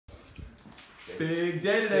Big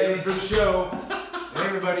day today. Save it for the show. Hey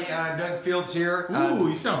everybody, Doug Fields here. Ooh,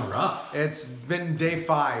 you sound rough. It's been day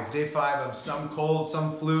five of some cold,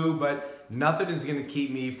 some flu, but nothing is going to keep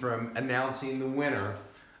me from announcing the winner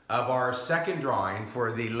of our second drawing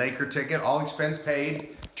for the Laker ticket, all expense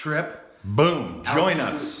paid trip. Boom, join out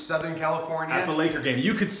to us. Southern California. At the Laker game.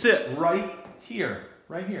 You could sit right here,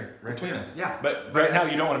 right between us. Yeah. But right now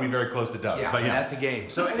you don't want to be very close to Doug. Yeah, but at the game.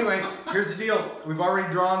 So anyway, here's the deal. We've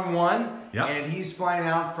already drawn one. Yep. And he's flying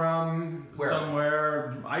out from where?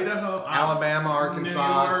 Somewhere, Idaho, Alabama,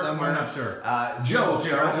 Arkansas, New York, somewhere. We're not sure. Joe,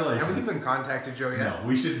 congratulations. Have we even contacted Joe yet? No,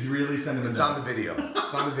 we should really send him a It's note. on the video.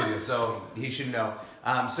 It's on the video, so he should know.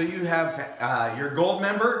 So you have your gold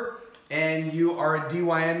member, and you are a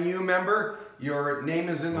DYMU member. Your name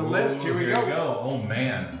is in the list. Here we go. Oh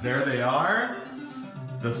man, there they are.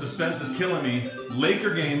 The suspense is killing me.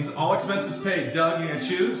 Laker games, all expenses paid. Doug, you gonna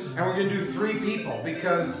choose? And we're gonna do 3 people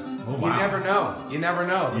because Oh, wow. you never know. You never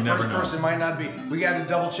know. The first never know. person might not be. We got to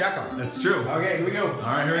double check them. That's true. Okay, here we go. All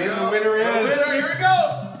right, here we go. And the winner is. The winner, here we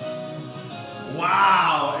go.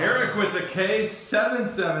 Wow, Eric with the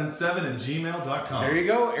K777 @gmail.com. There you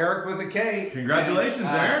go, Eric with a K. Congratulations,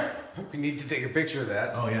 Eric. We need to take a picture of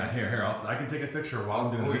that. Oh yeah, here, I can take a picture while I'm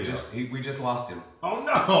doing the video. We just lost him. Oh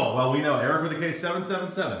no! Well, we know Eric with the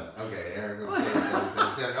K777. Okay, Eric with a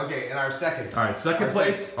K777. Okay, and our second. All right, second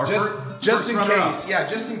place. Just in case, up.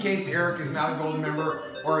 just in case Eric is not a gold member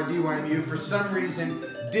or a DYMU for some reason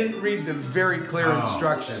didn't read the very clear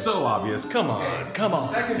instructions. So obvious. Come on, come on.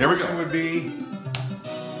 Second Here we person go. would be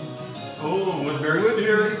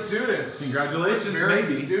Woodbury students. Congratulations, Woodbury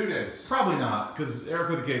maybe. students. Probably not, because Eric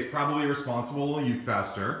with the K is probably a responsible youth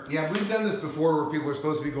pastor. Yeah, we've done this before where people are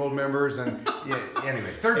supposed to be gold members and yeah,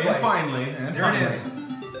 anyway, third place. And finally, there it is.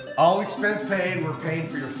 All expense paid. We're paying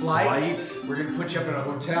for your flight. We're gonna put you up in a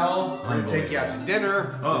hotel. We're gonna take you out to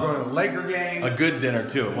dinner. We're going to the Laker game. A good dinner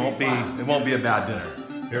too. It won't be a bad dinner.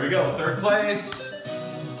 Here we go. Third place.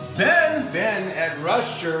 Ben at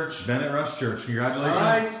Rush Church. Ben at Rush Church. Congratulations. All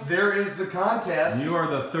right, there is the contest. You are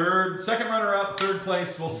the second runner-up, third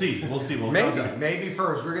place. We'll see. We'll maybe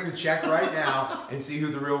first. We're gonna check right now and see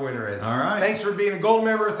who the real winner is. All right. Thanks for being a gold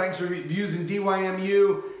member. Thanks for using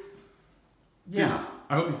DYMU. Yeah. Dude,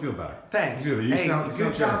 I hope you feel better. Thanks.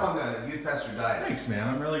 Good job on the youth pastor diet. Thanks, man.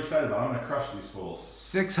 I'm really excited about it. I'm gonna crush these fools.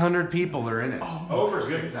 600 people are in it. Oh, over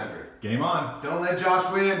good. 600. Game on. Don't let Josh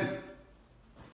win.